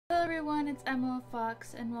Hello everyone, it's Emma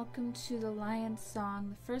Fox and welcome to the Lion Song.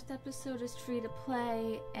 The first episode is free to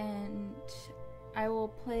play and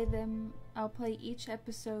I'll play each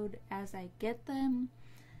episode as I get them.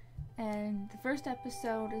 And the first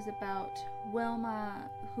episode is about Wilma,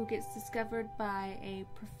 who gets discovered by a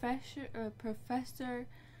professor,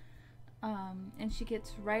 and she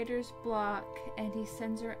gets writer's block and he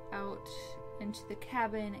sends her out into the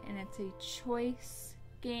cabin, and it's a choice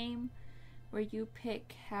game where you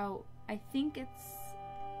pick how,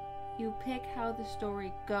 you pick how the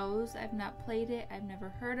story goes. I've not played it, I've never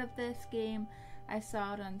heard of this game. I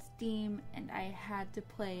saw it on Steam and I had to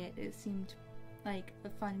play it. It seemed like a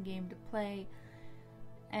fun game to play,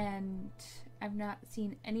 and I've not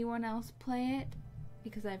seen anyone else play it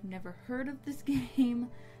because I've never heard of this game.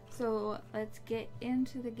 So let's get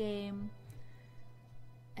into the game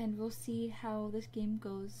and we'll see how this game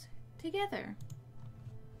goes together.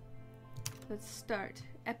 Let's start.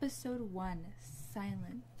 Episode 1,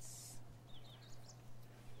 Silence.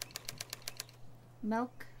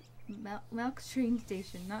 Milk train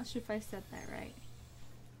station. Not sure if I said that right.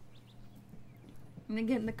 I'm gonna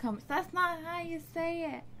get in the comments. That's not how you say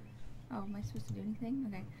it. Oh, am I supposed to do anything?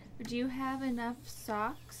 Okay. But do you have enough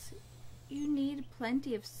socks? You need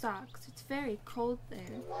plenty of socks. It's very cold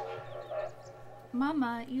there.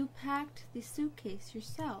 Mama, you packed the suitcase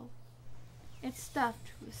yourself. It's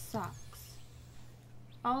stuffed with socks.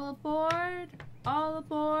 All aboard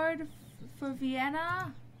for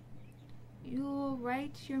Vienna. You'll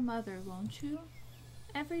write your mother, won't you?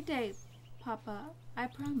 Every day, Papa, I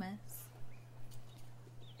promise.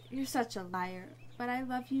 You're such a liar, but I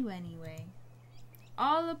love you anyway.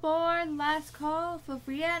 All aboard, last call for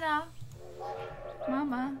Vienna.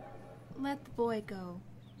 Mama, let the boy go.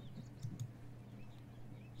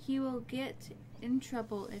 He will get in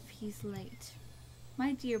trouble if he's late.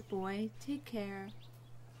 My dear boy, take care.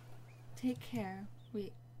 Take care.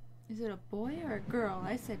 Wait, is it a boy or a girl?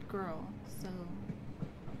 I said girl, so...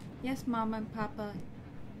 Yes, Mama and Papa.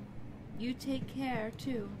 You take care,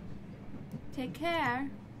 too. Take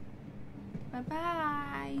care.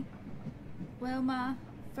 Bye-bye. Wilma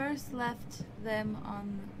first left them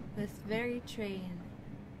on this very train.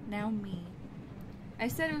 Now me. I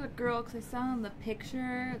said it was a girl because I saw on the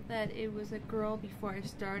picture that it was a girl before I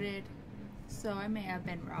started, so I may have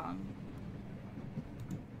been wrong.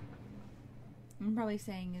 I'm probably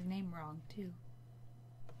saying his name wrong, too.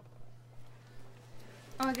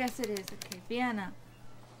 Oh, I guess it is. Okay, Vienna.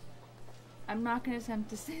 I'm not going to attempt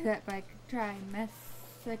to say that, but I could try.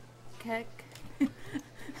 Messekek.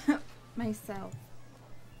 Myself.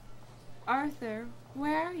 Arthur,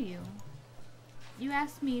 where are you? You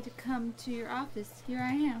asked me to come to your office. Here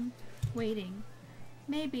I am, waiting.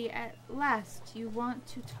 Maybe at last you want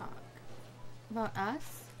to talk. About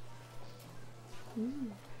us?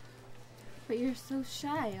 Ooh. But you're so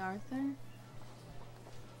shy, Arthur.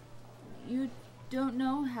 You don't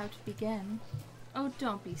know how to begin. Oh,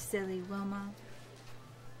 don't be silly, Wilma.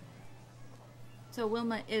 So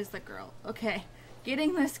Wilma is the girl. Okay,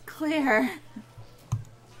 getting this clear.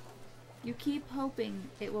 You keep hoping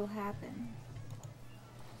it will happen,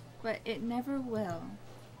 but it never will.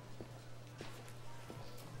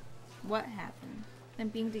 What happened? Them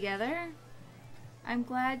being together? I'm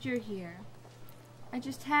glad you're here. I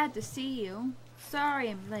just had to see you. Sorry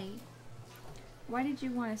I'm late. Why did you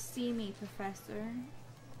want to see me, Professor?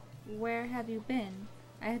 Where have you been?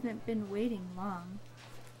 I haven't been waiting long.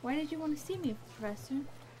 Why did you want to see me, Professor?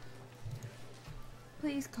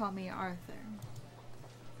 Please call me Arthur.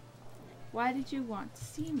 Why did you want to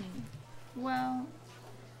see me? Well,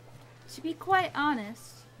 to be quite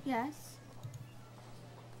honest, yes.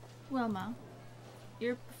 Wilma,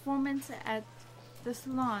 your performance at the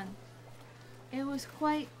salon, it was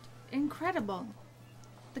quite incredible.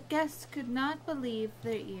 The guests could not believe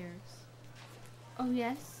their ears. Oh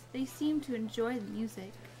yes, they seemed to enjoy the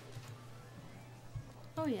music.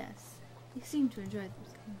 Oh yes, they seem to enjoy the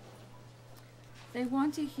music. They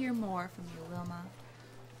want to hear more from you, Wilma.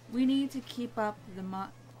 We need to keep up the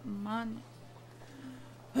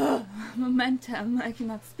momentum. I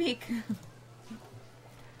cannot speak.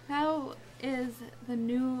 How is the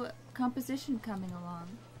new composition coming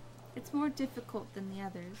along? It's more difficult than the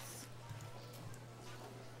others.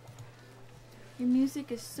 Your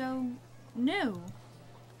music is so new.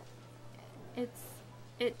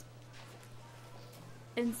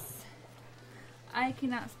 I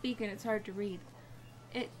cannot speak and it's hard to read.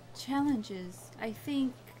 It challenges, I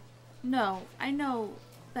think. No, I know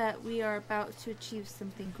that we are about to achieve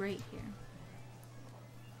something great here.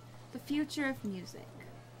 The future of music.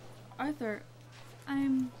 Arthur,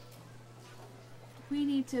 we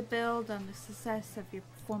need to build on the success of your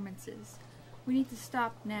performances. We need to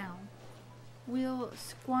stop now. We'll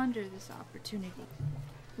squander this opportunity.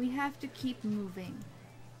 We have to keep moving.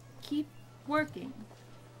 Keep working.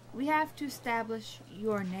 We have to establish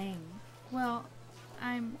your name. Well,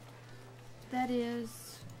 that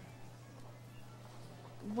is...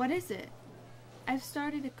 What is it? I've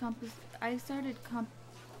started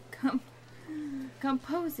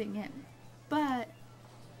composing it, but,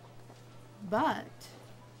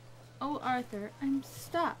 oh Arthur, I'm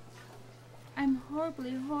stuck. I'm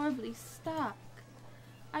horribly stuck.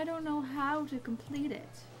 I don't know how to complete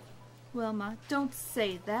it. Wilma, don't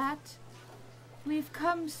say that. We've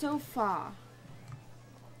come so far.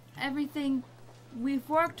 Everything we've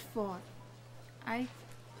worked for. I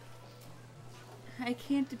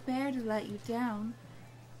can't bear to let you down.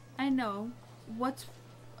 I know what's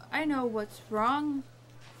wrong.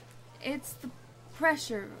 It's the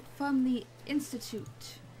pressure from the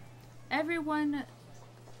Institute. Everyone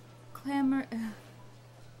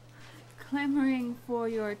clamoring for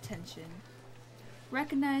your attention.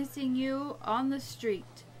 Recognizing you on the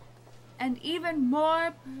street. And even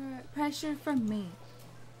more pressure from me.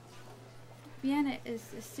 Vienna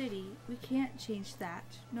is a city. We can't change that.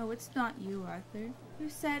 No, it's not you, Arthur. You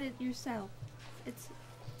said it yourself. It's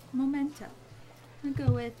momentum. I'm gonna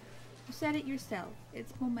go with, you said it yourself.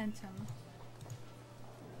 It's momentum.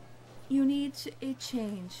 You need a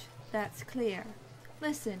change. That's clear.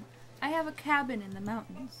 Listen, I have a cabin in the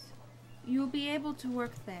mountains. You'll be able to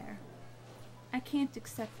work there. I can't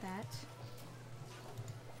accept that.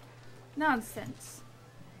 Nonsense.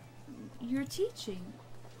 You're teaching.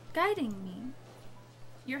 Guiding me.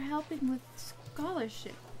 You're helping with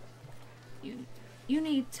scholarship. You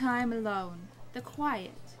need time alone. The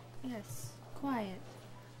quiet. Yes, quiet.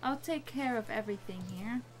 I'll take care of everything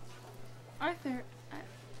here. Arthur,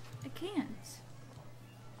 I can't.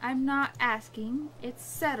 I'm not asking. It's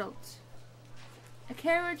settled. A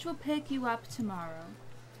carriage will pick you up tomorrow.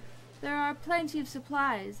 There are plenty of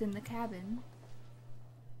supplies in the cabin.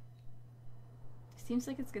 Seems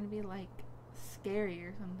like it's gonna be like scary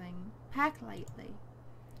or something. Pack lightly.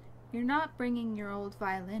 You're not bringing your old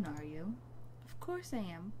violin, are you? Of course I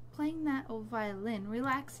am. Playing that old violin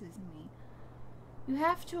relaxes me. You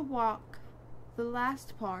have to walk the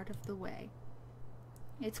last part of the way.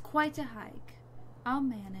 It's quite a hike. I'll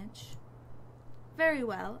manage. Very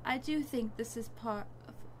well. I do think this is for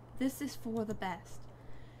the best.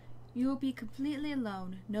 You will be completely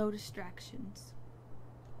alone, no distractions.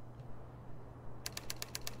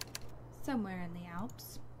 Somewhere in the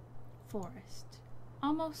Alps. Forest.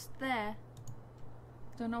 Almost there.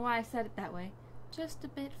 Don't know why I said it that way. Just a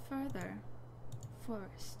bit further.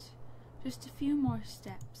 Forest. Just a few more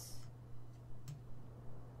steps.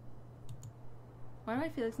 Why do I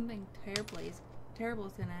feel like something terrible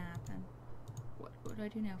is gonna happen? What do I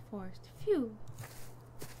do now? Forest. Phew.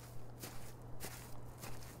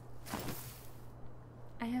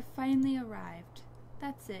 I have finally arrived.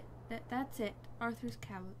 That's it. That's it. Arthur's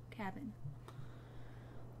cabin.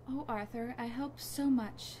 Oh, Arthur, I hope so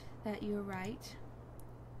much that you're right.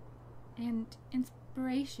 And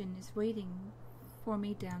inspiration is waiting for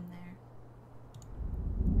me down there.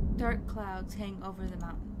 Dark clouds hang over the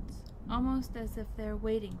mountains, almost as if they're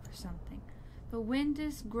waiting for something. The wind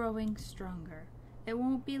is growing stronger. It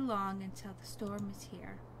won't be long until the storm is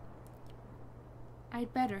here.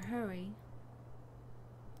 I'd better hurry.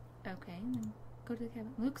 Okay, then go to the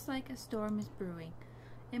cabin. Looks like a storm is brewing.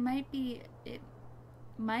 It might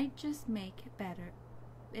just make it better.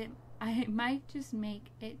 I might just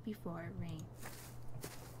make it before it rains.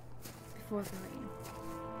 Before the rain.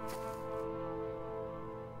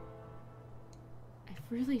 I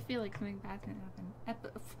really feel like something bad's gonna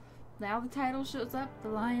happen. Now the title shows up. The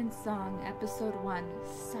Lion's Song, Episode 1.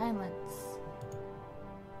 Silence.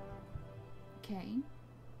 Okay.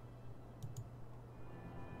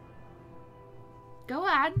 Go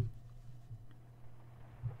on.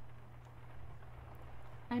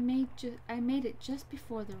 I made it just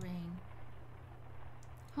before the rain.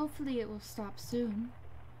 Hopefully it will stop soon.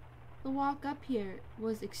 The walk up here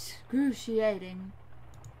was excruciating.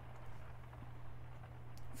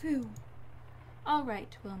 Phew. All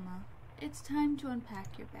right, Wilma. It's time to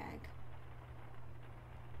unpack your bag.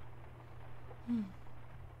 Am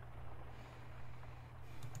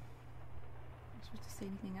I supposed to say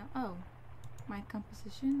anything else? Oh. My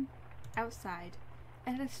composition? Outside.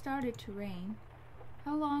 It has started to rain.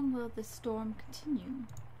 How long will the storm continue?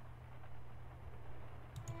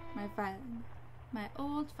 My violin. My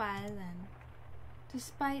old violin.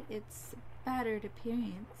 Despite its battered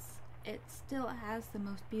appearance, it still has the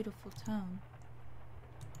most beautiful tone.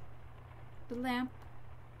 The lamp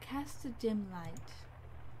casts a dim light.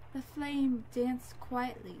 The flame danced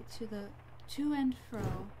quietly to and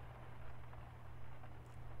fro,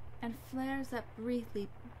 and flares up briefly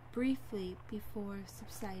before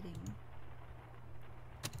subsiding.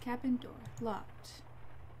 Cabin door locked.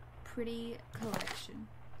 Pretty collection.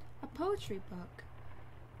 A poetry book.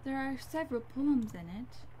 There are several poems in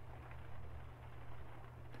it.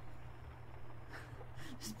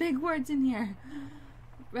 There's big words in here.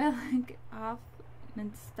 Relic off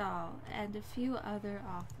Menstall and a few other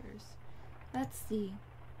authors. Let's see.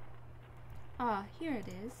 Ah, here it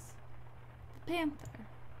is. The Panther.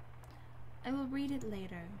 I will read it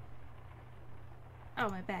later. Oh,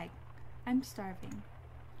 my bag. I'm starving.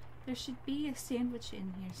 There should be a sandwich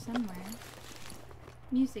in here somewhere.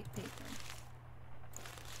 Music paper.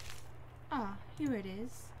 Ah, here it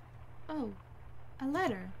is. Oh, a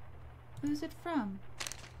letter. Who's it from?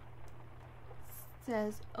 It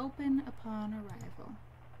says, open upon arrival.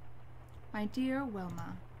 My dear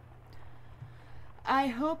Wilma, I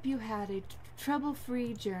hope you had a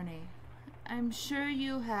trouble-free journey. I'm sure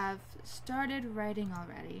you have started writing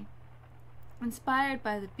already, inspired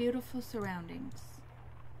by the beautiful surroundings.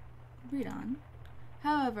 Read on.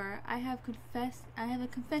 However, I have a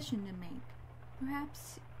confession to make.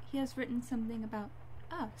 Perhaps he has written something about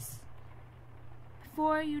us.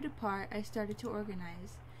 Before you depart, I started to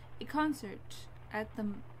organize a concert at the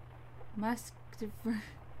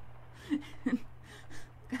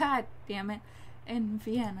God damn it, in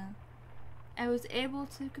Vienna. I was able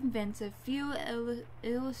to convince a few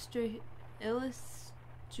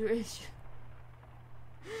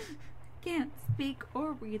can't speak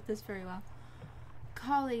or read this very well.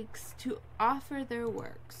 Colleagues to offer their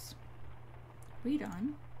works. Read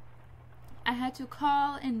on. I had to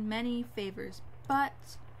call in many favors,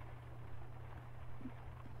 but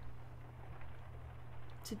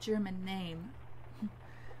it's a German name.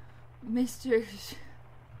 Mr.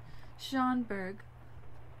 Schonberg,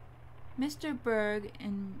 Mr. Berg,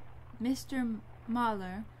 and Mr.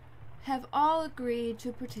 Mahler have all agreed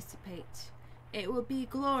to participate. It will be a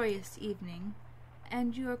glorious evening,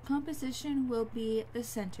 and your composition will be the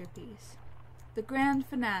centerpiece. The grand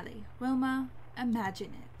finale. Wilma,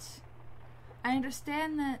 imagine it. I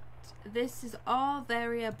understand that this is all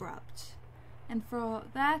very abrupt, and for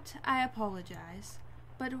that I apologize,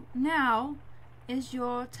 but now is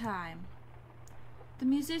your time. The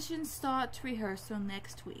musicians start rehearsal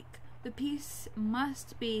next week. The piece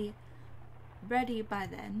must be ready by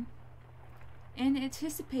then. In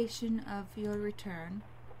anticipation of your return,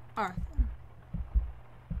 Arthur.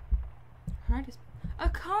 Hardest. A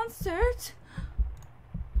concert?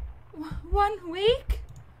 1 week?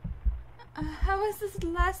 How is this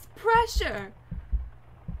less pressure?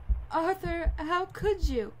 Arthur, how could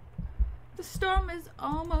you? The storm is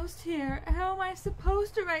almost here. How am I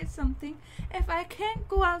supposed to write something if I can't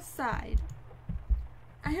go outside?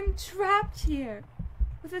 I am trapped here,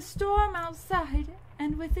 with a storm outside,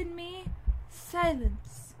 and within me,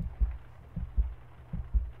 silence.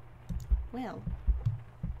 Well.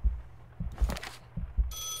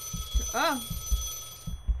 Oh.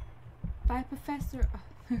 By Professor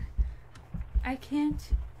Arthur. I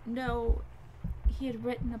can't know he had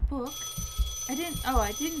written a book. I didn't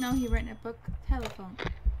know he had written a book. Telephone.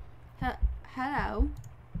 Hello.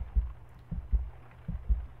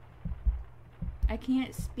 I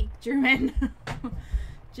can't speak German.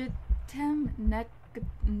 Jitem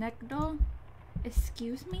Nekdo?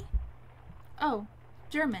 Excuse me? Oh,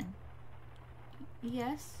 German.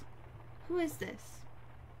 Yes? Who is this?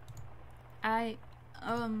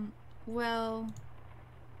 Well,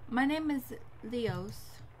 my name is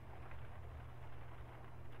Leos.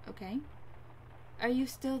 Okay. Are you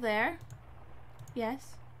still there?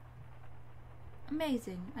 Yes.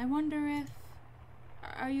 Amazing. I wonder if...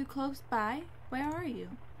 Are you close by? Where are you?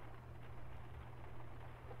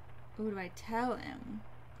 Who do I tell him?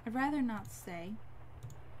 I'd rather not say.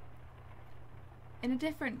 In a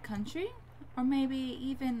different country? Or maybe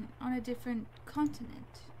even on a different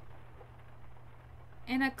continent?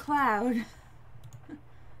 In a cloud.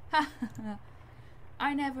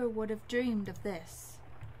 I never would have dreamed of this.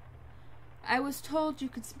 I was told you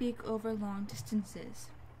could speak over long distances.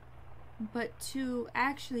 But to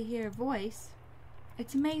actually hear a voice,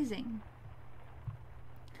 it's amazing.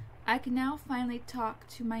 I can now finally talk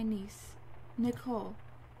to my niece, Nicole.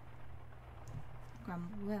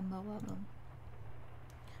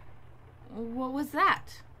 What was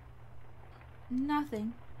that?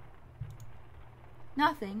 Nothing.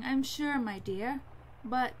 Nothing, I'm sure, my dear.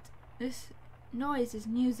 But this noise is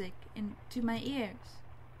music to my ears.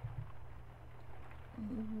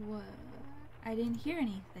 I didn't hear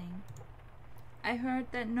anything. I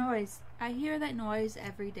heard that noise. I hear that noise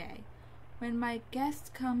every day when my guests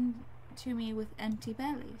come to me with empty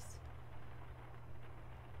bellies.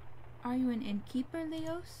 Are you an innkeeper,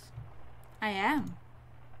 Leos? I am.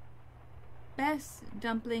 Best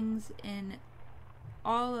dumplings in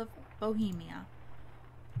all of Bohemia.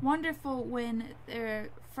 Wonderful when they're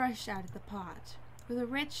fresh out of the pot, with a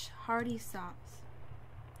rich, hearty sauce.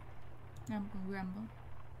 Rumble, rumble.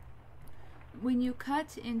 When you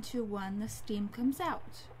cut into one, the steam comes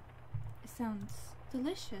out. It sounds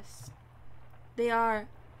delicious. They are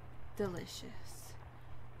delicious.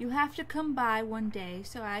 You have to come by one day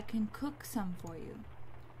so I can cook some for you.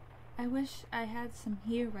 I wish I had some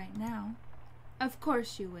here right now. Of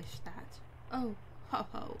course you wish that. Oh, ho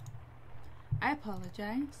ho. I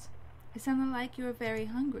apologize. It sounded like you were very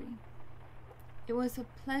hungry. It was a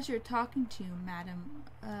pleasure talking to you, madam.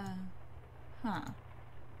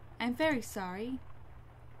 I'm very sorry.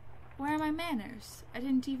 Where are my manners? I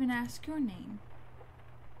didn't even ask your name.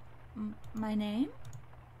 My name?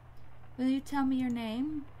 Will you tell me your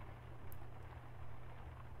name?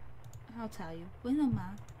 I'll tell you.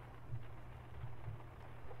 Wilma.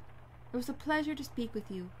 It was a pleasure to speak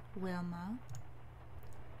with you, Wilma.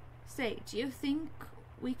 Say, do you think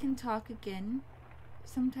we can talk again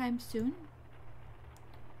sometime soon?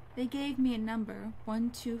 They gave me a number,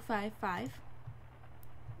 1255.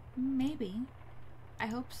 Maybe. I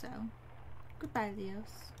hope so. Goodbye,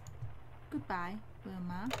 Leos. Goodbye,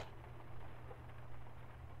 Wilma.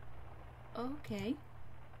 Okay.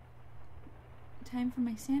 Time for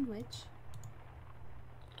my sandwich.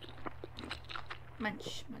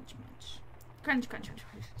 Munch, munch, munch. Crunch, crunch, crunch,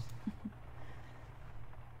 crunch.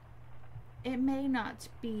 It may not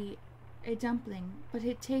be a dumpling, but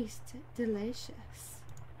it tastes delicious.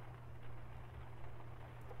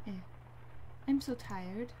 I'm so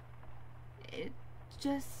tired. It's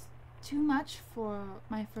just too much for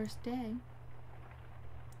my first day.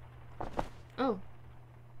 Oh.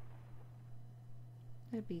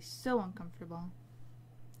 That'd be so uncomfortable.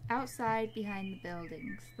 Outside, behind the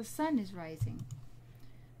buildings, the sun is rising.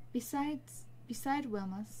 Beside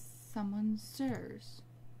Wilma, someone stirs.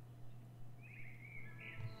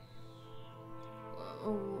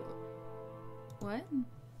 Oh, what?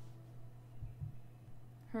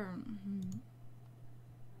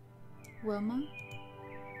 Wilma?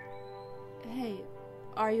 Hey,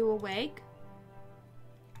 are you awake?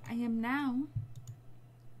 I am now.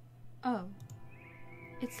 Oh,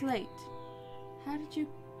 it's late. How did you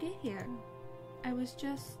get here? I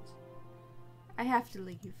have to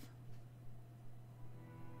leave.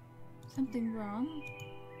 Something wrong?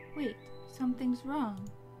 Wait, something's wrong.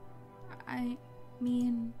 I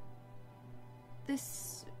mean,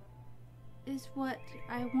 this is what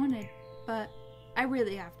I wanted, but I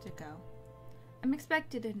really have to go. I'm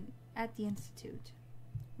expected at the Institute.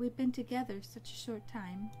 We've been together such a short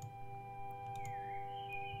time.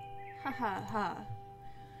 Ha ha ha.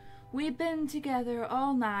 We've been together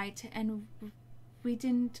all night and we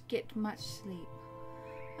didn't get much sleep.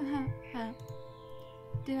 Ha ha.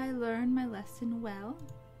 Did I learn my lesson well?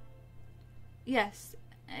 Yes,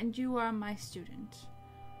 and you are my student.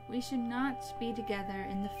 We should not be together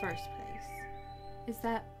in the first place. Is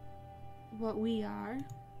that what we are?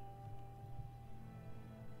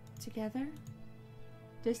 Together?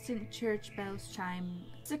 Distant church bells chime.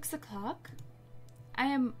 6 o'clock? I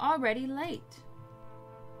am already late.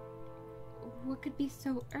 What could be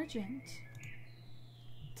so urgent?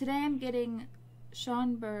 Today I'm getting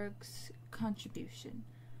Schonberg's contribution.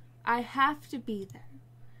 I have to be there.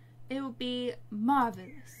 It will be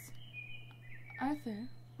marvelous. Arthur,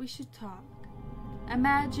 we should talk.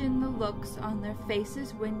 Imagine the looks on their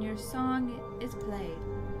faces when your song is played.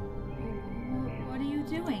 What are you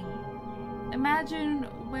doing? Imagine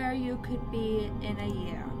where you could be in a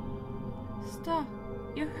year. Stop.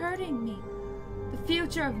 You're hurting me. The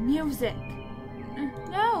future of music.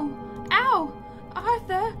 No. Ow!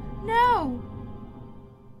 Arthur, no!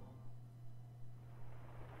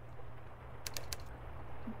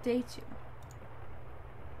 Day 2.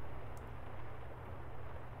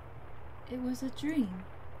 It was a dream.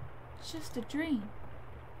 Just a dream.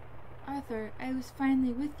 Arthur, I was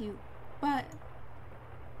finally with you, but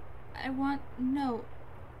I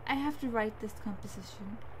have to write this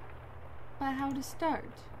composition. But how to start?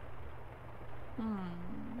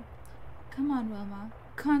 Come on, Wilma.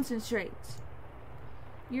 Concentrate.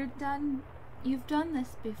 You've done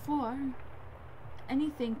this before.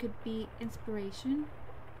 Anything could be inspiration.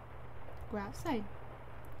 Go outside.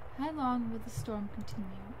 How long will the storm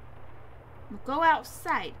continue? We'll go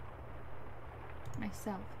outside.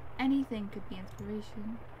 Myself. Anything could be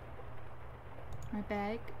inspiration. My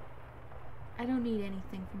bag. I don't need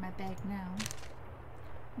anything from my bag now.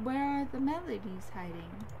 Where are the melodies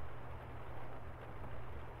hiding?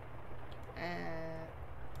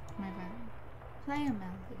 My violin. Play a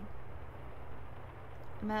melody.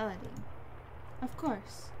 A melody. Of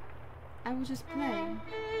course. I will just play.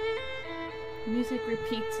 Music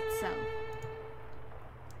repeats itself.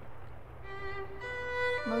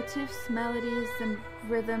 Motifs, melodies, and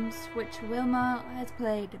rhythms which Wilma has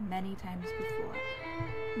played many times before.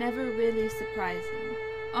 Never really surprising.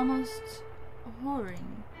 Almost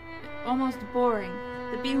boring.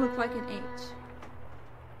 The B looked like an H.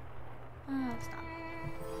 Stop.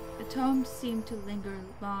 The tones seem to linger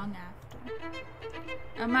long after.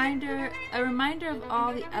 A reminder of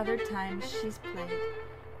all the other times she's played.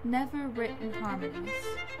 Never written harmonies.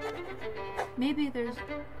 Maybe there's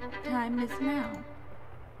time is now.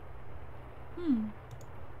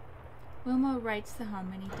 Wilma writes the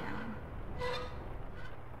harmony down.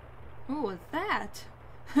 What was that?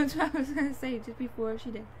 That's what I was going to say just before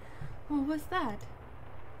she did. What was that?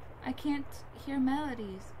 I can't hear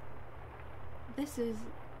melodies. This is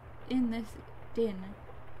in this din.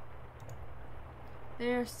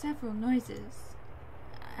 There are several noises.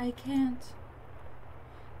 I can't.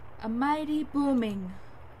 A mighty booming.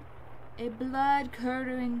 A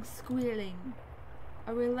blood-curdling squealing.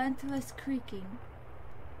 A relentless creaking.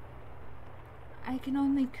 I can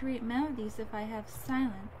only create melodies if I have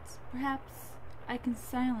silence. Perhaps I can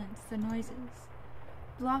silence the noises.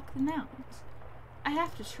 Block them out. I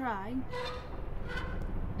have to try.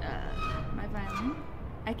 My violin.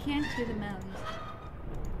 I can't hear the melodies.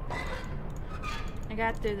 I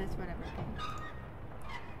got through this, whatever.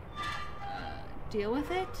 Deal with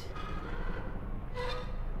it?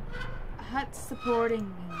 A hut supporting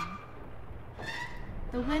me.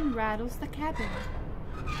 The wind rattles the cabin.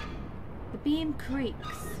 The beam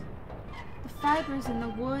creaks. The fibers in the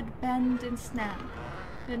wood bend and snap.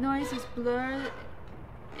 The noises blur.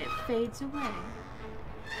 It fades away.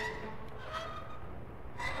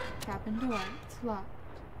 Cabin door. It's locked.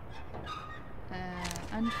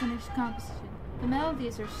 Unfinished composition. The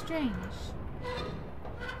melodies are strange.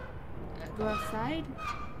 Go outside.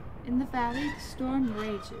 In the valley, the storm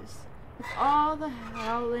rages. With all the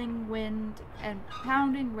howling wind and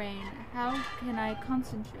pounding rain, how can I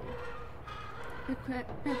concentrate?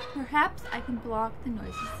 Perhaps I can block the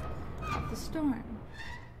noises of the storm.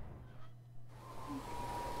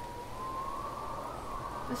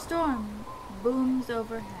 The storm booms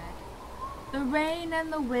overhead. The rain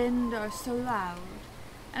and the wind are so loud,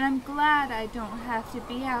 and I'm glad I don't have to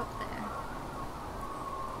be out there.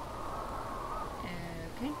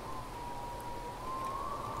 Okay.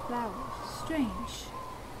 Flowers. Strange.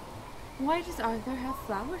 Why does Arthur have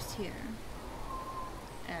flowers here?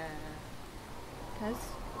 Because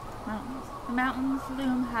mountains. The mountains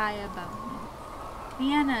loom high above me.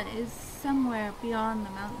 Vienna is somewhere beyond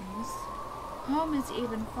the mountains. Home is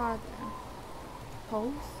even farther.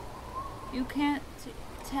 Poles? You can't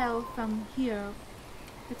tell from here.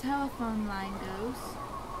 The telephone line goes.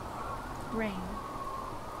 Rain.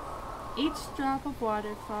 Each drop of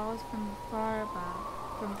water falls from far above.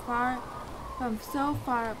 From so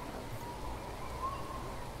far above.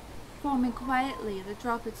 Forming quietly, the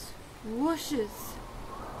droplets whooshes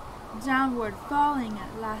downward, falling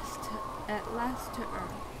at last to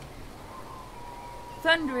earth.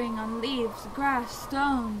 Thundering on leaves, grass,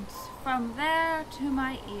 stones, from there to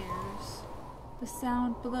my ears. The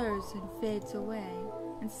sound blurs and fades away,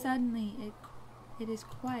 and suddenly it is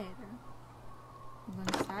quieter. I'm going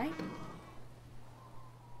inside.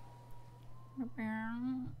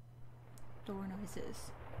 Door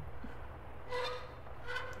noises.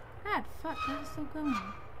 God, fuck, that is so going.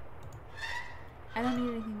 I don't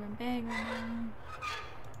need anything from bag right now.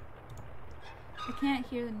 I can't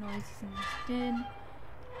hear the noises in this din.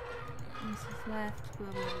 This is left,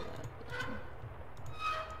 blah blah blah.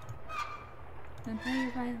 Then play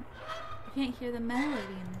your violin. I can't hear the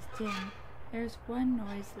melody in this din. There's one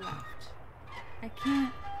noise left. I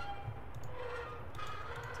can't.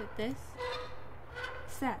 Is it this?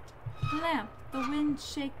 Set. Lamp. The wind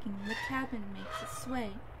shaking. The cabin makes it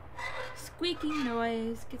sway. Squeaking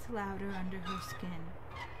noise gets louder under her skin.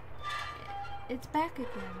 It's back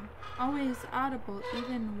again. Always audible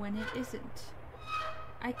even when it isn't.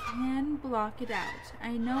 I can block it out.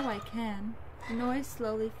 I know I can. The noise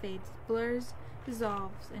slowly fades, blurs,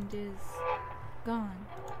 dissolves, and is gone.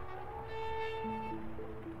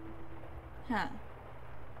 Huh.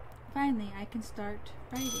 Finally, I can start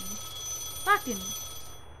writing. Fucking!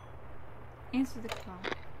 Answer the call.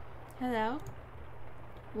 Hello?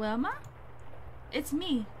 Wilma? It's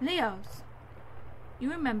me, Leos. You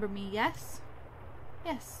remember me, yes?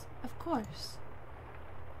 Yes, of course.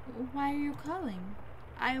 Why are you calling?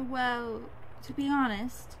 To be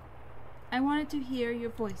honest, I wanted to hear your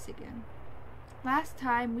voice again. Last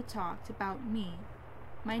time we talked about me,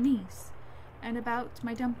 my niece, and about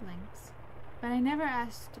my dumplings, but I never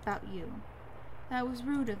asked about you. That was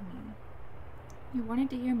rude of me. You wanted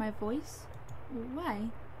to hear my voice? Why?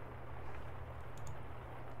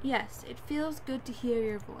 Yes, it feels good to hear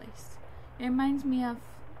your voice. It reminds me of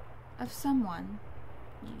someone.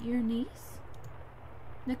 Your niece?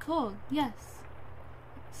 Nicole, yes.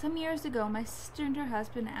 Some years ago, my sister and her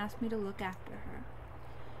husband asked me to look after her.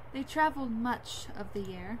 They traveled much of the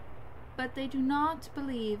year, but they do not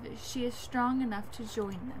believe she is strong enough to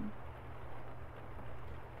join them.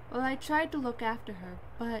 Well, I tried to look after her,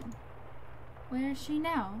 but where is she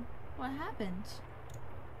now? What happened?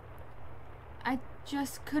 I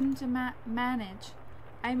just couldn't manage.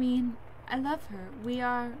 I mean, I love her.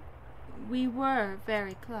 We were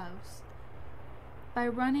very close. By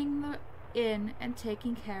running the inn and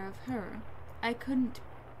taking care of her, I couldn't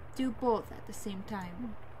do both at the same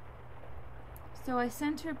time. So I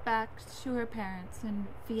sent her back to her parents in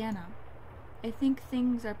Vienna. I think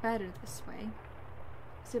things are better this way.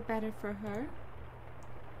 Is it better for her?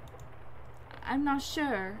 I'm not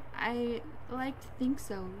sure. I like to think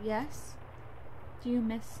so, yes? Do you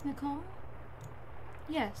miss Nicole?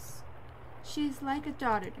 Yes. She's like a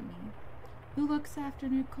daughter to me. Who looks after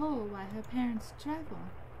Nicole while her parents travel?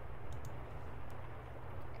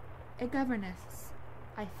 A governess,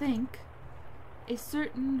 I think. A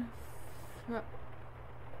certain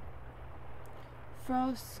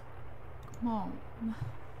Mom.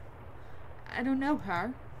 I don't know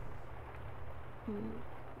her.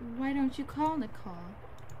 Why don't you call Nicole?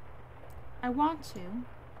 I want to.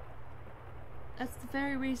 That's the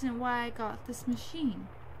very reason why I got this machine.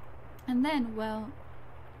 And then, well,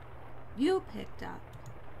 you picked up.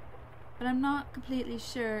 But I'm not completely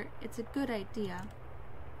sure it's a good idea.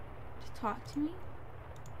 To talk to me?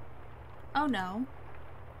 Oh, no.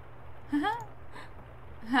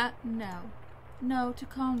 No. No, to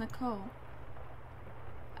call Nicole.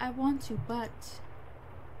 I want to, but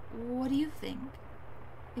what do you think?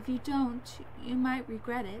 If you don't, you might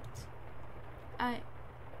regret it.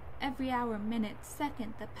 Every hour, minute,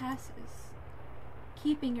 second that passes,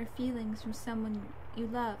 keeping your feelings from someone you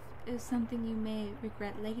love is something you may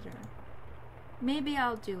regret later. Maybe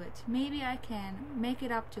I'll do it. Maybe I can make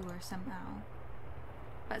it up to her somehow.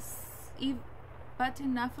 But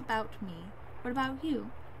enough about me. What about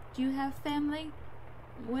you? Do you have family?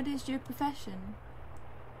 What is your profession?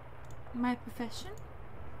 My profession?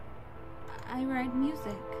 I write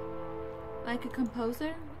music. Like a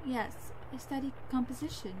composer? Yes, I study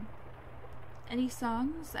composition. Any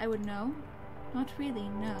songs I would know? Not really,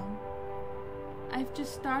 no. I've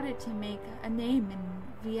just started to make a name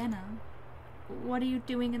in Vienna. What are you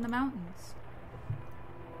doing in the mountains?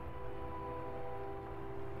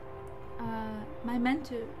 My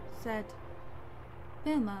mentor said,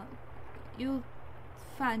 Wilma, you'll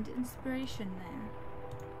find inspiration there.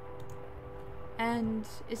 And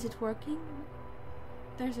is it working?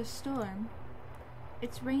 There's a storm.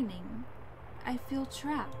 It's raining. I feel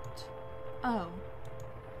trapped. Oh.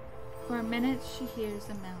 For a minute she hears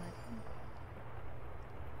a melody.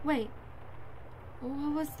 Wait.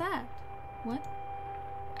 What was that? What?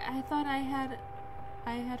 I thought I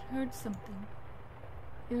had heard something.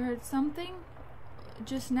 You heard something?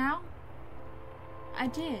 Just now? I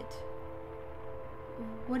did.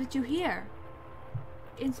 What did you hear?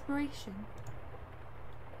 Inspiration.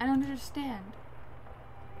 I don't understand.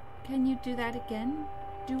 Can you do that again?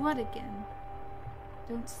 Do what again?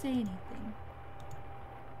 Don't say anything.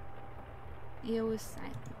 Leo was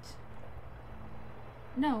silent.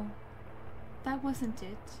 No, that wasn't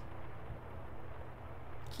it.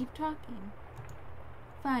 Keep talking.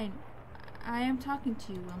 Fine, I am talking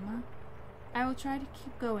to you, Wilma. I will try to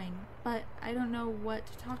keep going, but I don't know what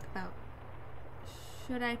to talk about.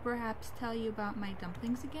 Should I perhaps tell you about my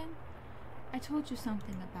dumplings again? I told you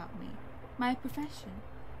something about me. My profession.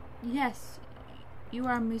 Yes, you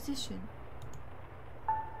are a musician.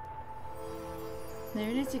 There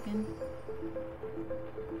it is again.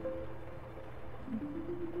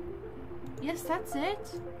 Yes, that's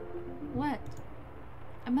it. What?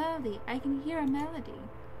 A melody. I can hear a melody.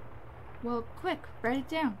 Well, quick, write it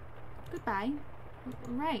down. Goodbye.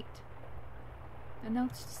 Right. The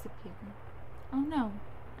notes disappear. Oh no,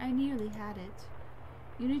 I nearly had it.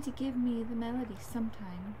 You need to give me the melody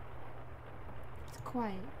sometime. It's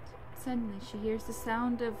quiet. Suddenly she hears the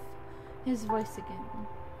sound of his voice again.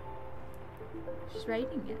 She's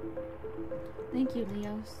writing it. Thank you,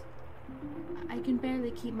 Leos. I can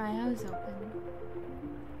barely keep my eyes open.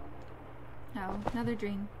 Oh, another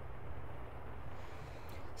dream.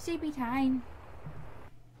 Sleepy time.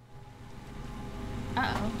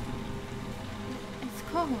 Uh-oh. It's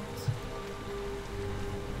cold.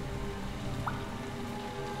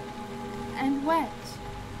 And wet.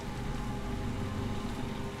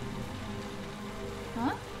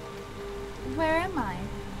 Huh? Where am I?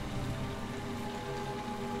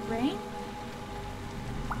 Rain?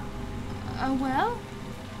 Well?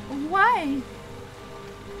 Why?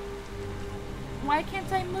 Why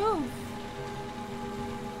can't I move?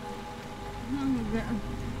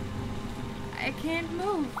 I can't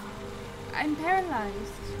move. I'm paralyzed.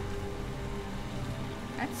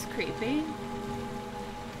 That's creepy.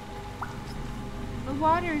 The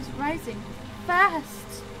water is rising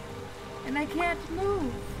fast, and I can't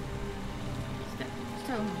move.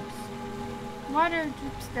 Stones. Water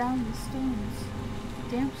drips down the stones.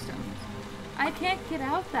 Damp stones. I can't get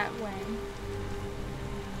out that way.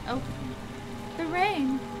 Oh, the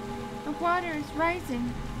rain. The water is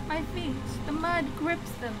rising. My feet, the mud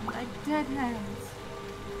grips them like dead hands.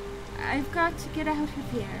 I've got to get out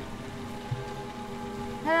of here.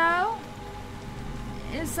 Hello?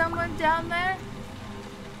 Is someone down there?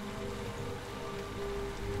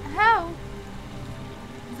 Help!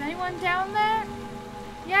 Is anyone down there?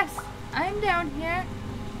 Yes, I'm down here.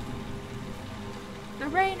 The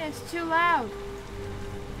rain is too loud.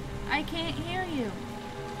 I can't hear you.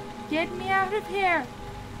 Get me out of here.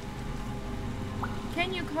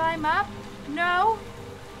 Can you climb up? No.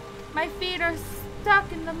 My feet are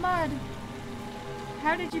stuck in the mud.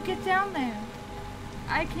 How did you get down there?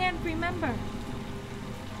 I can't remember.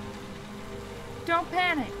 Don't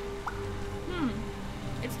panic.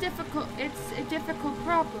 It's difficult. It's a difficult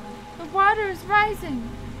problem. The water is rising.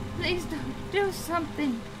 Please do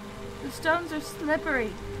something. The stones are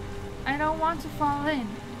slippery. I don't want to fall in.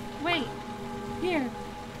 Wait. Here.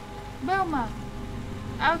 Wilma.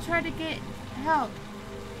 I'll try to get help.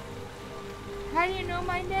 How do you know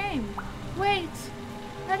my name? Wait.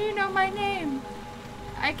 How do you know my name?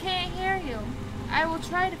 I can't hear you. I will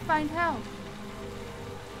try to find help.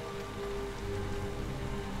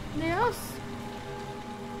 Dios.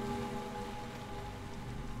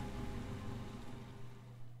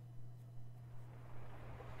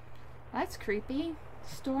 That's creepy. The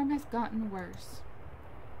storm has gotten worse.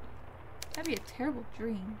 That'd be a terrible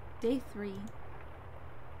dream. Day 3.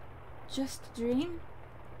 Just a dream?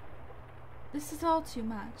 This is all too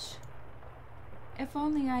much. If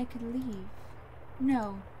only I could leave.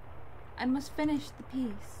 No. I must finish the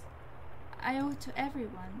piece. I owe it to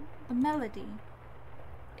everyone. The melody.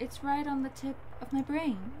 It's right on the tip of my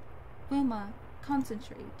brain. Wilma,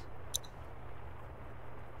 concentrate.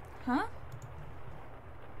 Huh?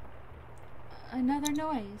 Another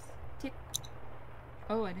noise. Tick.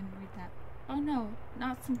 Oh, I didn't read that. Oh no,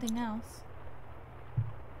 not something else.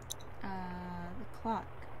 The clock.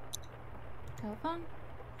 Telephone?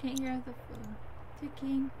 Can't hear the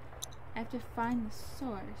ticking. I have to find the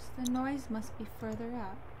source. The noise must be further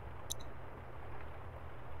up.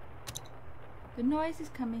 The noise is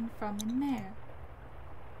coming from in there.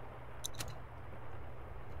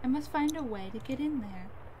 I must find a way to get in there.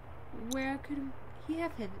 Where could he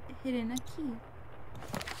have hidden a key?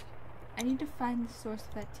 I need to find the source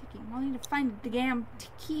of that ticking. I need to find the damn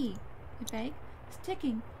key. I beg. It's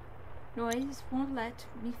ticking. Noise won't let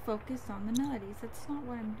me focus on the melodies. That's not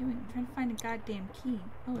what I'm doing. I'm trying to find a goddamn key.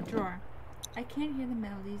 Oh, a drawer. I can't hear the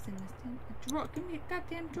melodies in this thing. A drawer. Give me a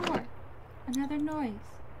goddamn drawer. Another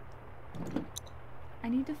noise. I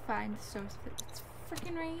need to find the source of it. It's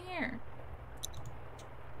freaking right here.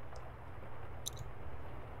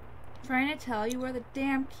 I'm trying to tell you where the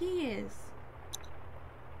damn key is.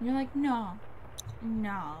 And you're like, no.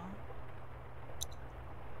 No.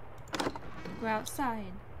 Go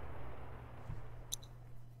outside.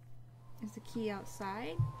 Is the key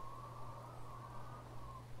outside?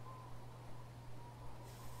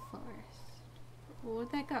 Forest.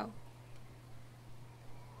 Where'd that go?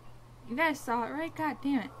 You guys saw it, right? God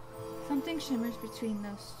damn it. Something shimmers between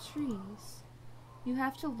those trees. You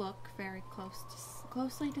have to look very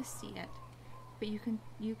closely to see it, but you can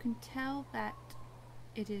tell that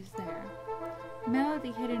it is there.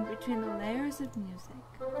 Melody hidden between the layers of music.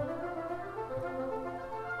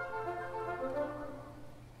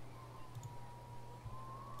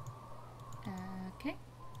 Okay.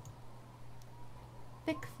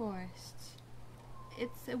 Thick forest.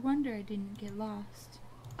 It's a wonder I didn't get lost.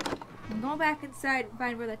 I'm going back inside and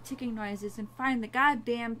find where that ticking noise is and find the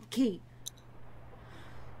goddamn key.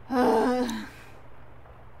 Telephone?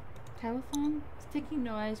 This ticking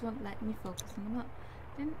noise won't let me focus on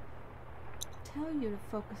the tell you to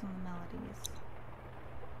focus on the melodies?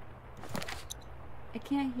 I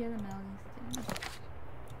can't hear the melodies then.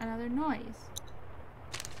 Another noise.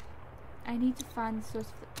 I need to find the source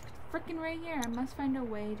of the frickin' right here. I must find a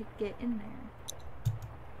way to get in there.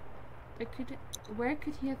 Where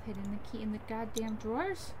could he have hidden the key? In the goddamn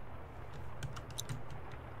drawers?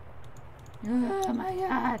 Oh my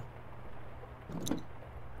god.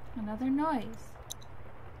 Another noise.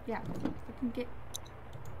 Yeah, frickin' get.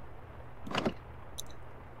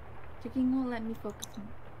 Chicken won't let me focus on.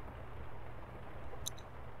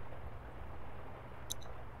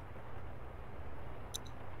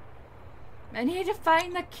 I need to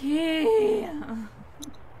find the key.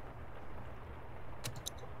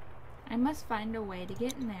 I must find a way to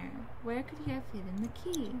get in there. Where could he have hidden the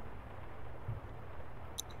key?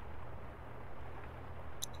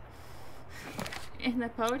 In the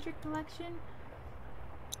poetry collection?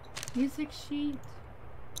 Music sheet?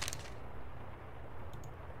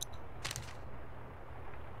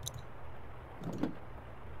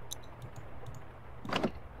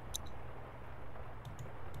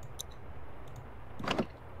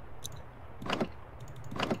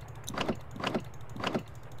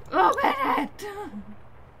 Open it!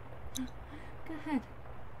 Go ahead.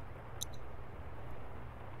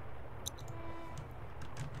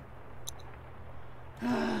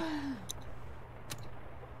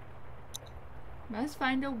 Must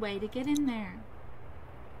find a way to get in there.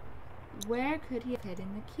 Where could he have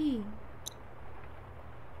hidden the key?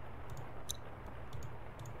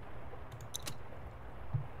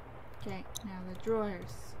 Okay, now the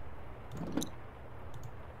drawers.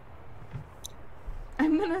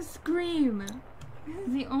 I'm gonna scream.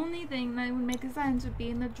 The only thing that would make a sense would be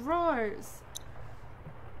in the drawers.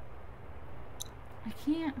 I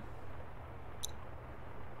can't.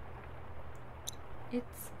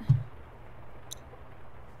 It's.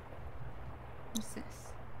 What's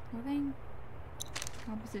this? Clothing?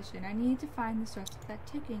 Composition. I need to find the source of that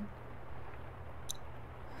ticking.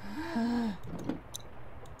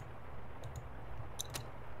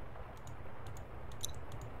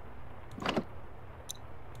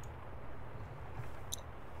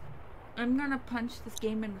 I'm gonna punch this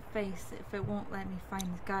game in the face if it won't let me find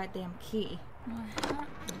this goddamn key. I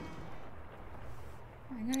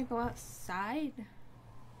gotta go outside?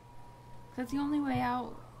 That's the only way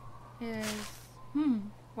out is...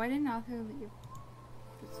 why didn't Arthur leave?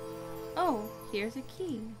 Oh, here's a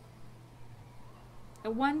key.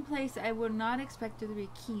 The one place I would not expect there to be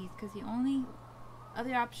keys, because the only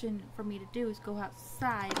other option for me to do is go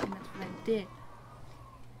outside, and that's what I did.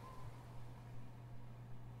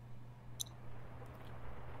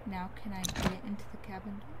 Now can I get into the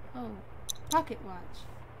cabin? Oh, pocket watch.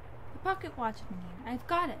 The pocket watch I've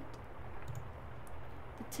got it.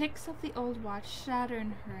 The ticks of the old watch shatter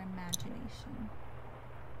in her imagination.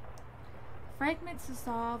 The fragments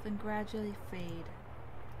dissolve and gradually fade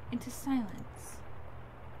into silence.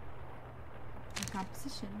 The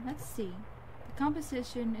composition. Let's see. The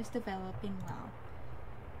composition is developing well.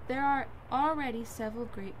 There are already several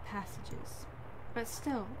great passages, but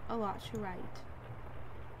still a lot to write.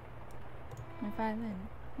 My violin.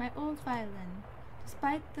 My old violin.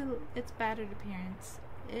 Despite its battered appearance,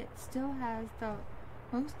 it still has the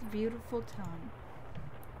most beautiful tone.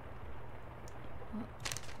 Well,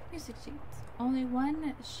 music sheets. Only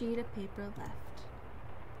one sheet of paper left.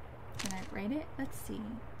 Can I write it? Let's see.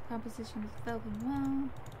 Composition is developing well.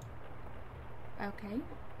 Okay.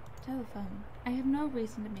 Telephone. I have no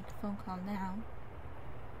reason to make a phone call now.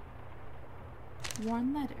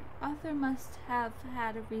 Worn letter. Author must have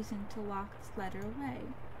had a reason to lock this letter away.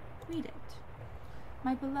 Read it.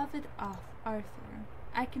 My beloved Arthur,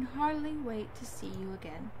 I can hardly wait to see you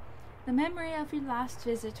again. The memory of your last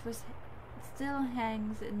visit still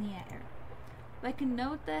hangs in the air, like a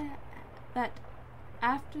note that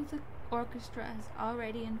after the orchestra has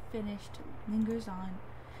already finished lingers on.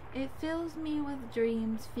 It fills me with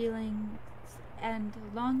dreams, feelings, and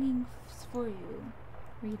longings for you.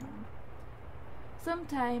 Read on.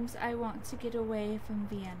 Sometimes I want to get away from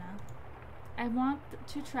Vienna. I want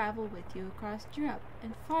to travel with you across Europe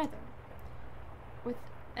and farther. With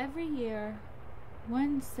every year,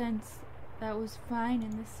 one sense that was fine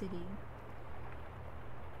in the city.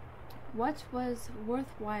 What was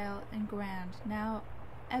worthwhile and grand now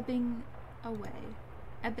ebbing away.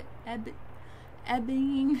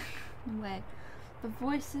 Ebbing away. The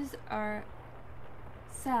voices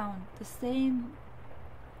sound the same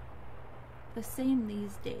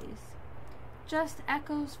these days. Just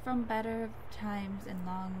echoes from better times and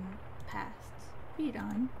long pasts. Read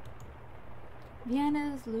on.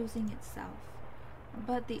 Vienna is losing itself,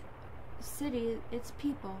 but the city, its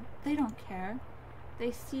people, they don't care.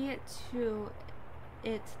 They see it to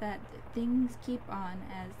it that things keep on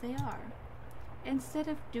as they are, instead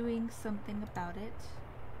of doing something about it.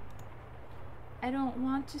 I don't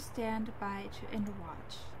want to stand by and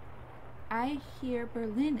watch. I hear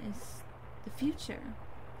Berlin is the future,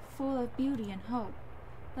 full of beauty and hope.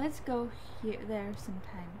 Let's go there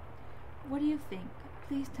sometime. What do you think?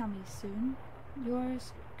 Please tell me soon.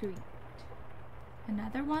 Yours, Greet.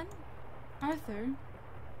 Another one? Arthur?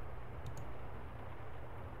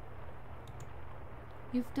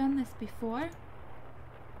 You've done this before?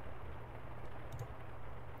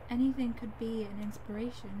 Anything could be an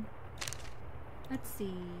inspiration. Let's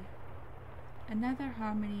see. Another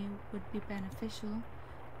harmony would be beneficial.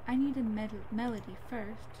 I need a melody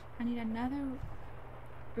first. I need another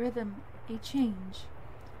rhythm, a change.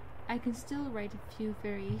 I can still write a few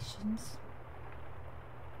variations.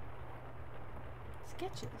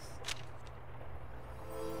 Sketches.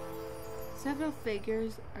 Several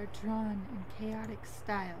figures are drawn in chaotic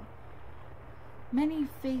style. Many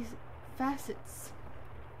facets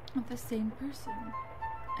of the same person.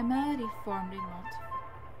 A melody formed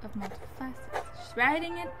of multiple facets. She's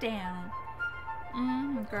writing it down.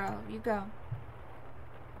 Girl, you go.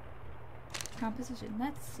 Composition.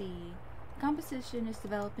 Let's see. Composition is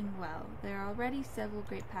developing well. There are already several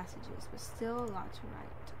great passages, but still a lot to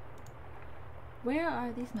write. Where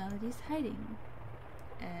are these melodies hiding?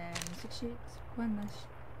 Music sheets. One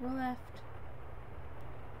left.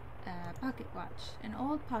 Pocket watch. An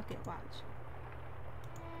old pocket watch.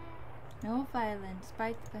 No violence.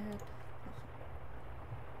 Bite the head.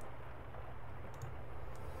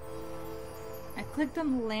 I clicked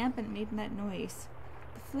on the lamp and it made that noise.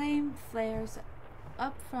 The flame flares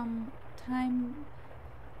up from time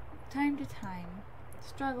to time,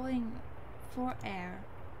 struggling for air.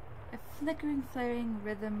 A flickering, flaring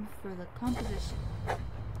rhythm for the composition.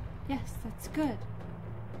 Yes, that's good.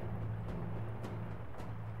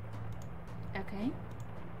 Okay.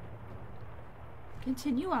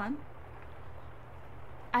 Continue on.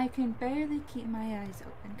 I can barely keep my eyes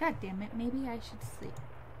open. God damn it, maybe I should sleep.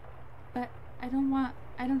 But I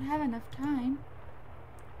don't have enough time.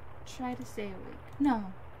 Try to stay awake.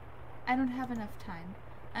 No, I don't have enough time.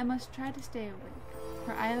 I must try to stay awake.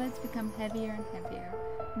 Her eyelids become heavier and heavier.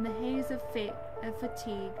 In the haze of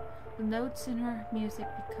fatigue, the notes in her music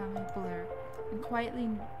become a blur, and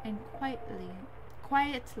quietly,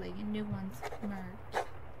 new ones emerge.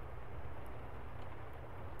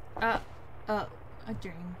 A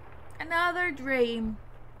dream. Another dream.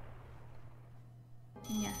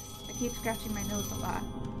 Yes, I keep scratching my nose a lot.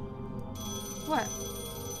 What?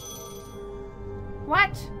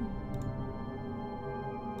 What?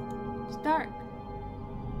 It's dark.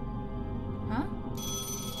 Huh?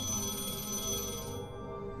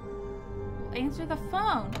 Answer the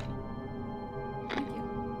phone. Thank you.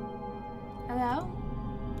 Hello?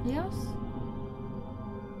 Leos?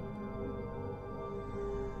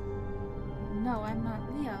 No, I'm not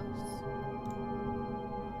Leos.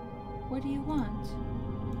 What do you want?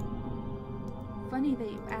 Funny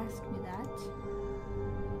that you asked me that.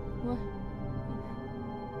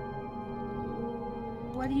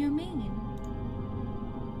 What do you mean?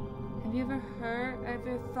 Have you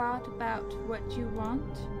ever thought about what you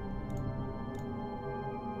want?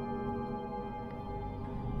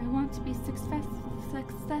 I want to be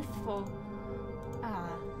successful.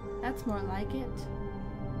 Ah, that's more like it.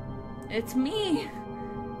 It's me!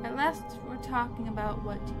 At last we're talking about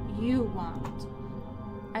what you want.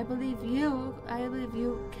 I believe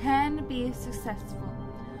you can be successful.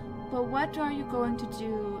 But what are you going to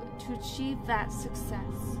do to achieve that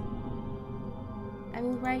success? I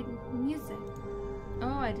will write music.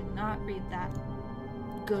 Oh, I did not read that.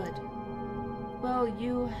 Good. Well,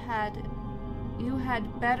 you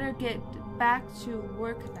had better get back to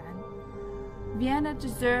work then. Vienna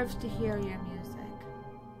deserves to hear your music.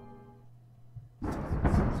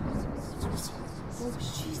 Oh,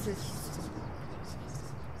 Jesus.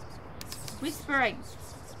 Whispering.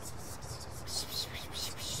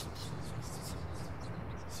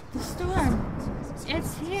 The storm.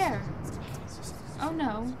 It's here. Oh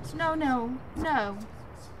no. No, no, no.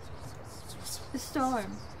 The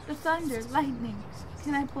storm. The thunder. Lightning.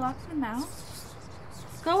 Can I block them out?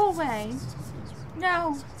 Go away.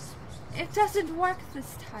 No. It doesn't work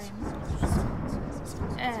this time.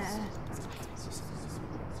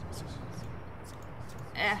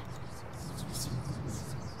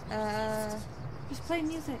 Just play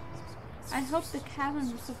music. I hope the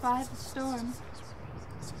cabin will survive the storm.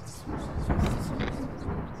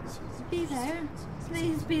 Be there.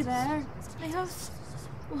 Please be there. Leos,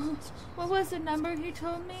 What was the number he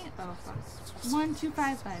told me? Oh, fuck.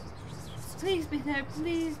 1255. Please be there,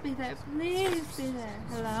 please be there, please be there.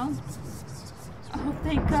 Hello? Oh,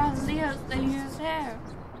 thank God, Leo, that you're there.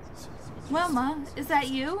 Wilma, is that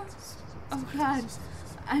you? Oh, God,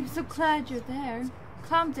 I'm so glad you're there.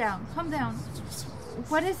 Calm down, calm down.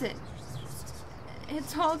 What is it?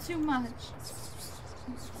 It's all too much.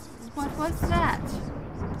 What was that?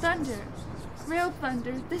 Thunder. Real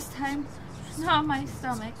thunder, this time not my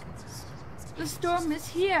stomach. The storm is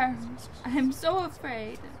here. I am so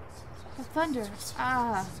afraid. The thunder.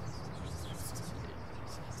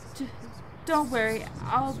 Don't worry.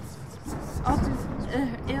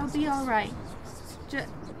 It'll be all right.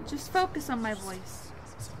 Just focus on my voice.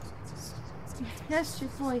 Yes, your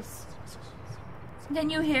voice. Can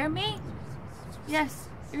you hear me? Yes,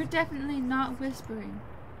 you're definitely not whispering.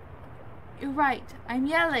 You're right. I'm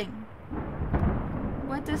yelling.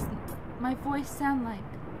 What does my voice sound like?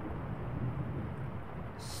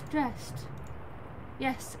 Stressed.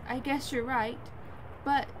 Yes, I guess you're right.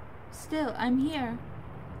 But still, I'm here.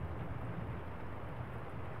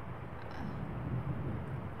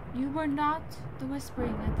 You were not the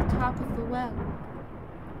whispering at the top of the well.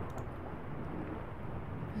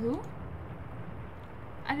 Who?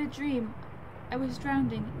 I had a dream. I was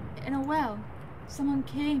drowning in a well. Someone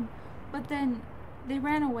came, but then they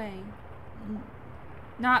ran away.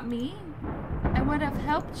 Not me? I would have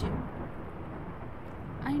helped you.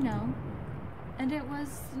 I know. And it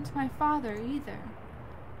wasn't my father either.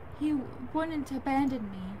 He wouldn't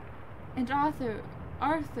abandon me. And Arthur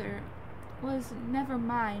was never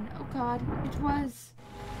mine. Oh God, it was.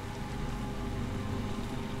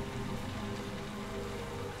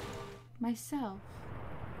 Myself.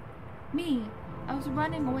 Me. I was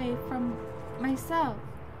running away from myself.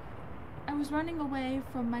 I was running away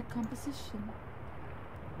from my composition.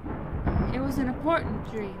 It was an important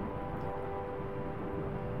dream.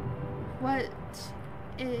 What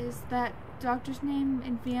is that doctor's name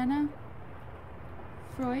in Vienna?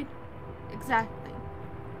 Freud? Exactly.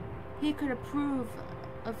 He could approve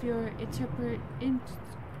of your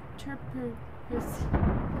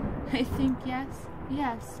I think yes.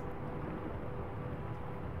 Yes.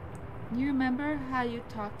 You remember how you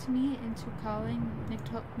talked to me into calling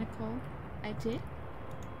Nicole? I did?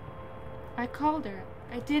 I called her.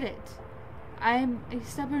 I did it. I'm a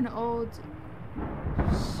stubborn old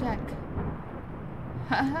sheck.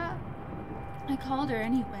 Haha. I called her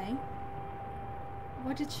anyway.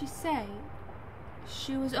 What did she say?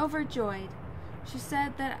 She was overjoyed. She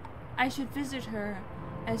said that I should visit her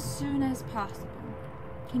as soon as possible.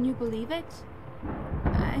 Can you believe it?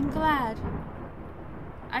 I'm glad.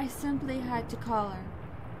 I simply had to call her.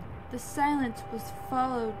 The silence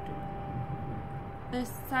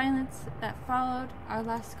that followed our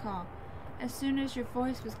last call. As soon as your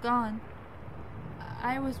voice was gone,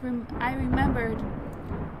 I remembered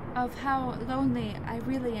of how lonely I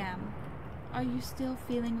really am. Are you still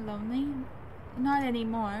feeling lonely? Not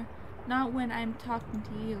anymore. Not when I'm talking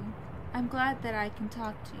to you. I'm glad that I can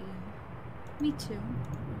talk to you. Me too.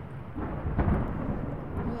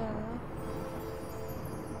 Well,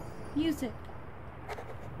 music.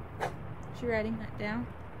 She writing that down?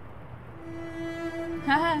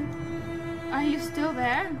 Haha. Are you still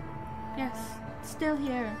there? Yes, still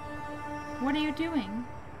here. What are you doing?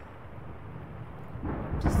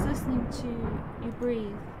 Just listening to you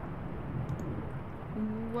breathe.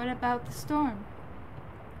 What about the storm?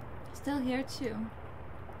 Still here too.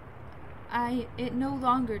 It no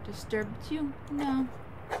longer disturbed you? No.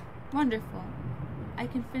 Wonderful. I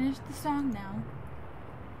can finish the song now.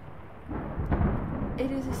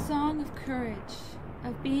 It is a song of courage,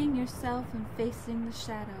 of being yourself and facing the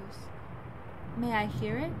shadows. May I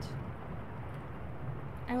hear it?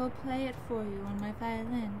 I will play it for you on my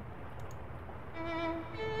violin.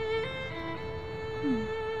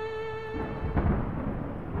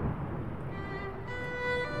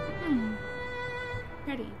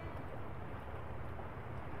 Pretty.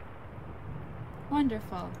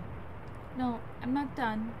 Wonderful. No, I'm not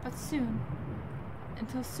done, but soon.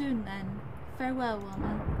 Until soon, then. Farewell,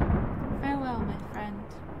 Wilma. Farewell, my friend.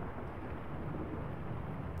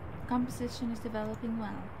 The composition is developing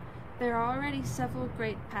well. There are already several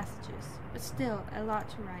great passages, but still a lot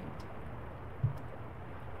to write.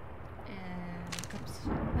 And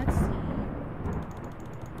composition. Let's see.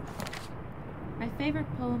 My favorite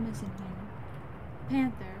poem is in here.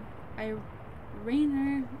 Panther by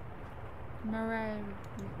Rainer Maria.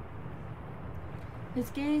 His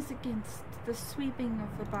gaze against the sweeping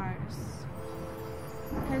of the bars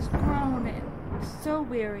has grown so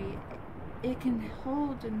weary it can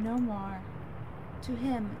hold no more. To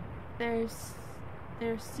him, there's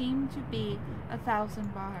there seem to be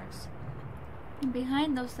 1,000 bars. And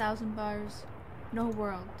behind those 1,000 bars, no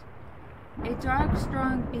world. A dark,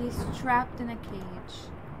 strong beast trapped in a cage.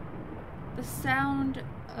 The sound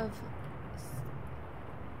of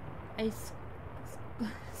a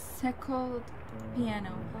seckled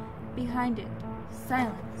piano. Behind it,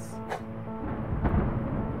 silence.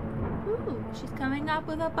 Ooh, she's coming up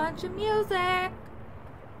with a bunch of music!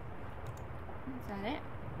 Is that it?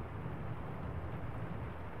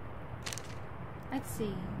 Let's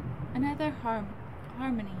see. Another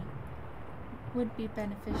harmony would be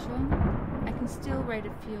beneficial. I can still write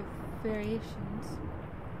a few variations.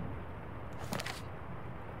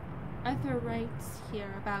 Arthur writes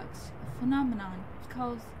here about a phenomenon he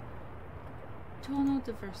calls tonal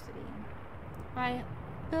diversity. By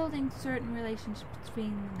building certain relationships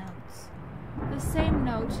between the notes, the same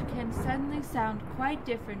note can suddenly sound quite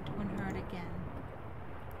different when heard again.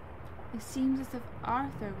 It seems as if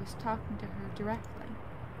Arthur was talking to her directly.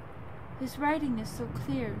 His writing is so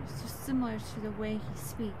clear, so similar to the way he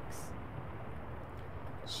speaks.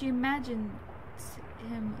 She imagines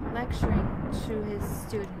him lecturing to his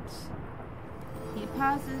students. He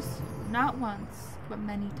pauses, not once, but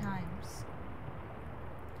many times.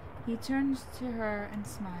 He turns to her and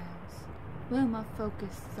smiles. Wilma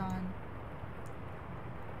focuses on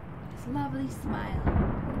his lovely smile.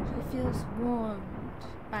 She feels warmed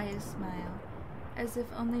by his smile, as if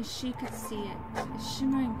only she could see it, a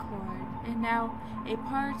shimmering chord, and now a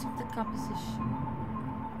part of the composition.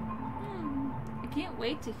 I can't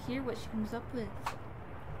wait to hear what she comes up with.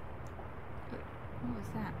 What was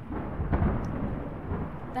that?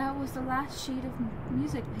 That was the last sheet of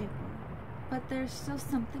music paper, but there's still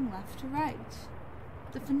something left to write.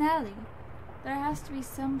 The finale. There has to be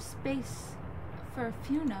some space for a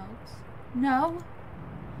few notes. No?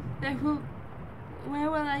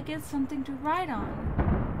 Where will I get something to write on?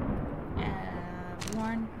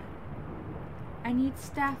 Worn. I need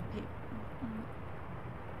staff paper.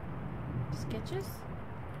 Sketches?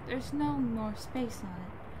 There's no more space on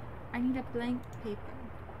it. I need a blank paper.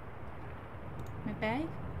 My bag?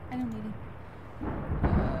 I don't need it.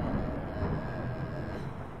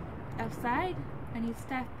 Outside? I need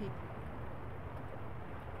staff paper.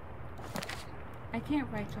 I can't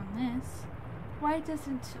write on this. Why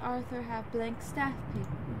doesn't Arthur have blank staff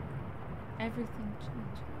paper? Everything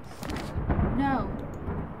changes. No!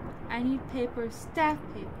 I need paper, staff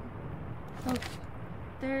paper. Both.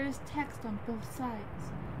 There is text on both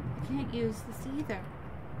sides. I can't use this either.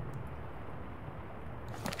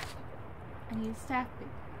 I need staff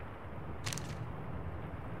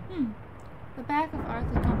paper. The back of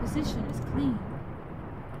Arthur's composition is clean.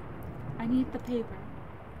 I need the paper.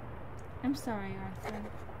 I'm sorry, Arthur.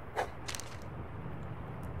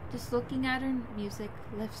 Just looking at her music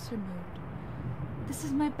lifts her mood. This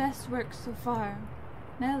is my best work so far.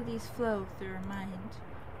 Melodies flow through her mind,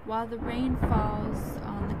 while the rain falls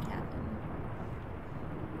on the cabin.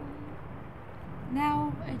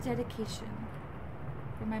 Now, a dedication.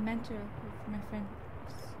 For my mentor, for my friends.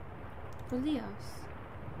 For Leos.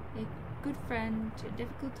 A good friend to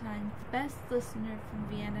difficult times, the best listener from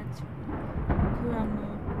Vienna to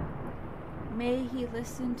Kuramo. May he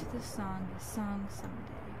listen to the song, his song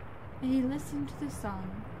someday. May he listen to the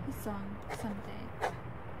song, his song someday.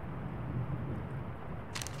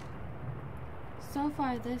 So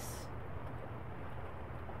far this,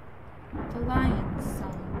 the Lion's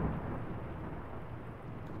Song.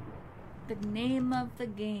 The name of the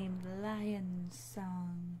game, the Lion's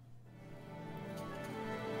Song.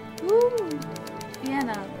 Woo!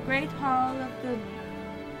 Vienna, Great Hall of the...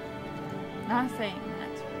 Not saying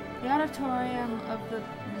that. The auditorium of the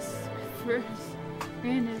Miss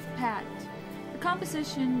Pat. The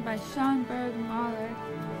composition by Schoenberg, Mahler,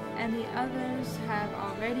 and the others have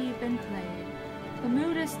already been played. The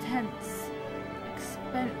mood is tense,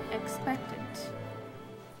 expectant.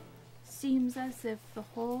 Seems as if the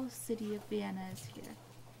whole city of Vienna is here.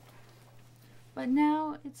 But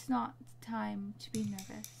now it's not time to be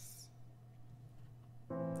nervous.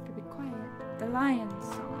 To be quiet. The Lion's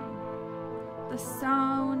Song. The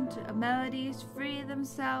sound of melodies free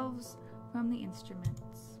themselves from the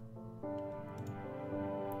instruments.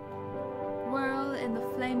 Whirl in the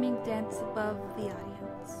flaming dance above the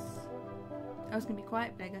audience. I was gonna be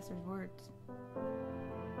quiet, but I guess there's words.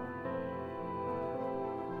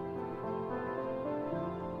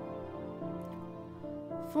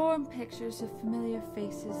 Form pictures of familiar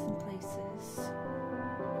faces and places.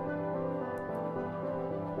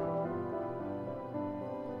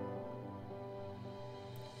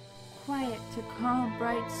 Quiet to calm,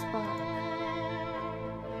 bright spark.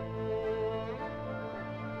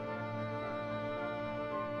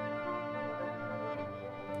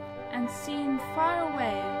 and seen far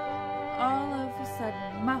away, all of a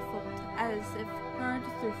sudden muffled as if heard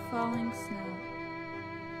through falling snow.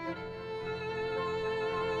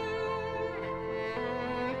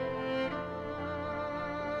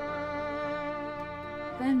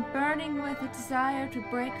 Then burning with a desire to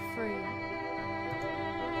break free.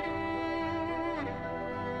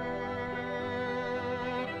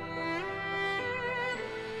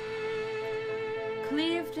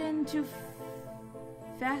 Cleaved into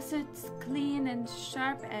facets clean and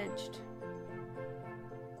sharp-edged.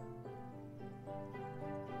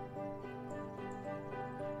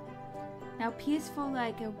 Now peaceful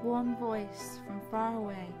like a warm voice from far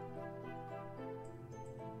away.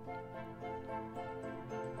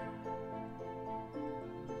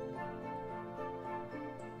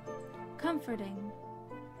 Comforting.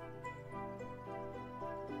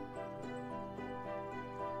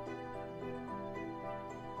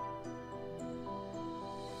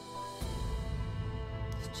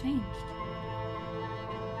 It's changed.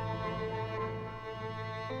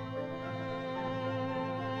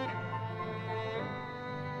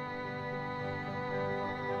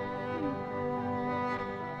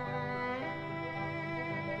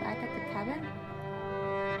 Back at the cabin?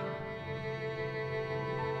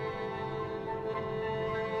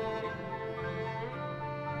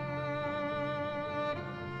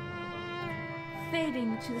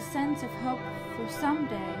 Fading to the sense of hope for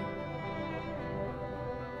someday.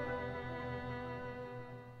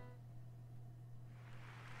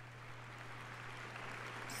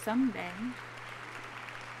 Someday.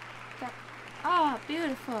 Ah, oh,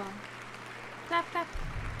 beautiful. Clap, clap.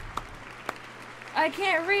 I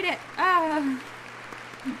can't read it. Ah.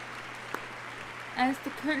 As the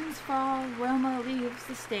curtains fall, Wilma leaves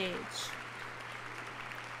the stage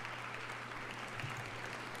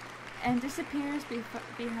and disappears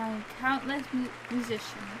behind countless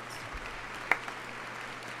musicians.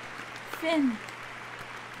 Finn,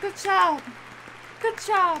 good job! Good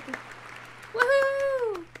job!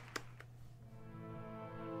 Woohoo!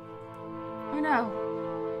 Oh no.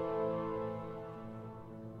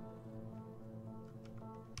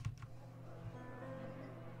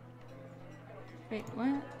 Wait, what?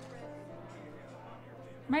 What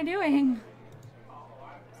am I doing?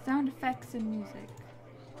 Sound effects and music.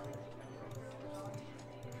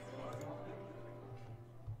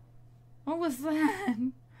 What was that?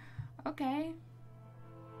 Okay.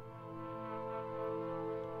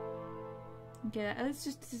 Okay, that's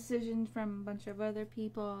just a decision from a bunch of other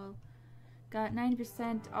people. Got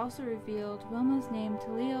 90%. Also revealed Wilma's name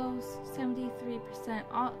to Leo's.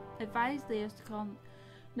 73% advised Leo's to call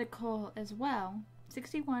Nicole as well.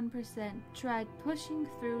 61% tried pushing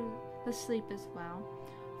through the sleep as well.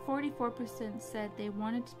 44% said they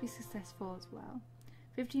wanted to be successful as well.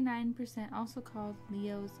 59% also called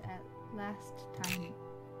Leo's at last time.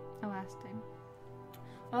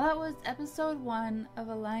 Well, that was episode 1 of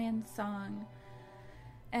A Lion's Song,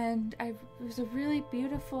 and it was a really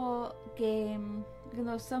beautiful game, even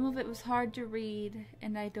though some of it was hard to read,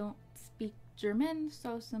 and I don't speak German,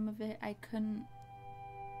 so some of it I couldn't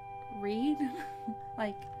read.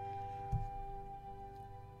 Like,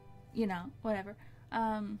 you know, whatever.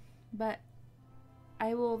 But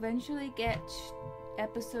I will eventually get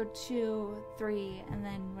episode 2, 3, and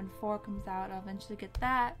then when 4 comes out, I'll eventually get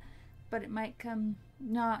that. But it might come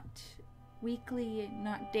not weekly,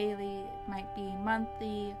 not daily, it might be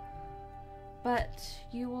monthly. But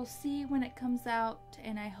you will see when it comes out,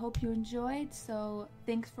 and I hope you enjoyed. So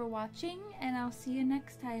thanks for watching, and I'll see you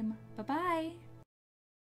next time. Bye-bye!